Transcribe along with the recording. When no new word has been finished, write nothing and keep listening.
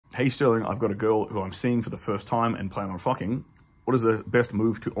hey Sterling, I've got a girl who I'm seeing for the first time and plan on fucking. What is the best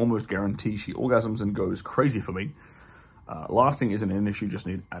move to almost guarantee she orgasms and goes crazy for me? Lasting isn't an issue, just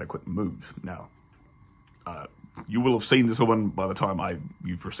need adequate moves. Now, you will have seen this woman by the time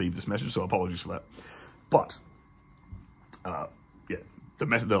you've received this message, so apologies for that. But, yeah,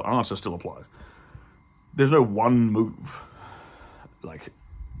 the answer still applies. There's no one move. Like,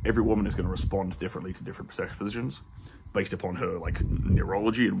 every woman is going to respond differently to different sex positions based upon her, like,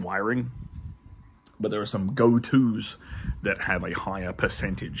 neurology and wiring. But there are some go-tos that have a higher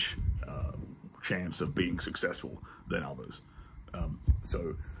percentage chance of being successful than others.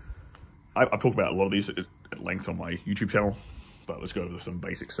 So I've talked about a lot of these at length on my YouTube channel, but let's go over some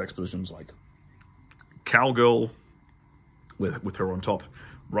basic sex positions like cowgirl with her on top,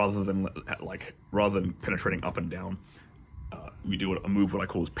 rather than penetrating up and down. We do a move what I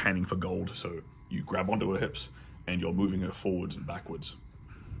call is panning for gold. So you grab onto her hips and you're moving her forwards and backwards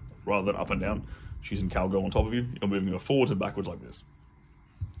rather than up and down. She's in cowgirl on top of you, you're moving her forwards and backwards like this.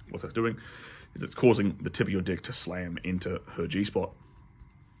 What that's doing is it's causing the tip of your dick to slam into her G-spot.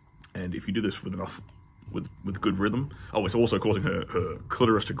 And if you do this with good rhythm, it's also causing her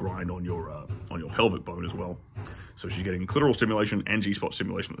clitoris to grind on your pelvic bone as well. So she's getting clitoral stimulation and G-spot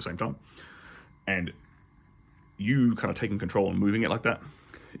stimulation at the same time. And you kind of taking control and moving it like that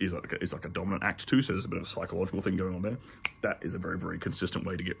is like a dominant act too. So there's a bit of a psychological thing going on there. That is a very, very consistent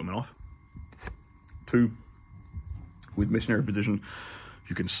way to get women off. 2, with missionary position,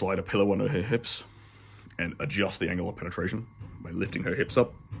 you can slide a pillow under her hips and adjust the angle of penetration. By lifting her hips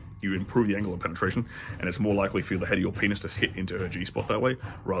up, you improve the angle of penetration, and it's more likely for the head of your penis to hit into her G-spot that way,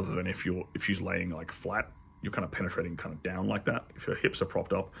 rather than if she's laying like flat, you're kind of penetrating kind of down like that. If her hips are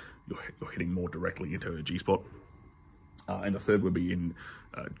propped up, you're hitting more directly into her G-spot. And the third would be in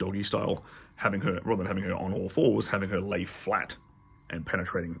doggy style, having her, rather than having her on all fours, having her lay flat and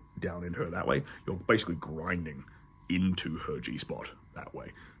penetrating down into her that way. You're basically grinding into her G-spot that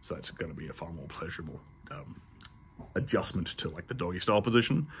way. So that's going to be a far more pleasurable adjustment to like the doggy style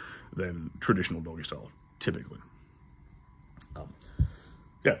position than traditional doggy style, typically.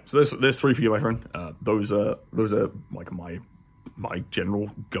 Yeah, so there's 3 for you, my friend. Those are like my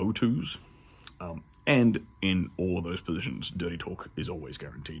general go-tos. And in all of those positions, dirty talk is always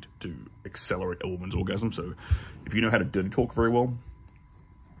guaranteed to accelerate a woman's orgasm. So if you know how to dirty talk very well,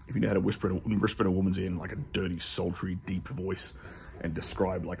 if you know how to whisper in a woman's ear in like a dirty, sultry, deep voice and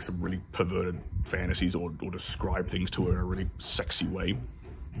describe like some really perverted fantasies or describe things to her in a really sexy way,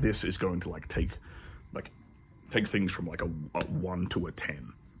 this is going to like take things from like a 1 to a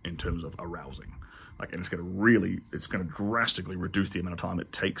 10 in terms of arousing. Like, and it's going to drastically reduce the amount of time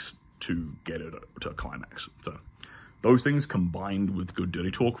it takes to get it to a climax. So those things combined with good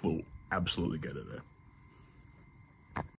dirty talk will absolutely get it there.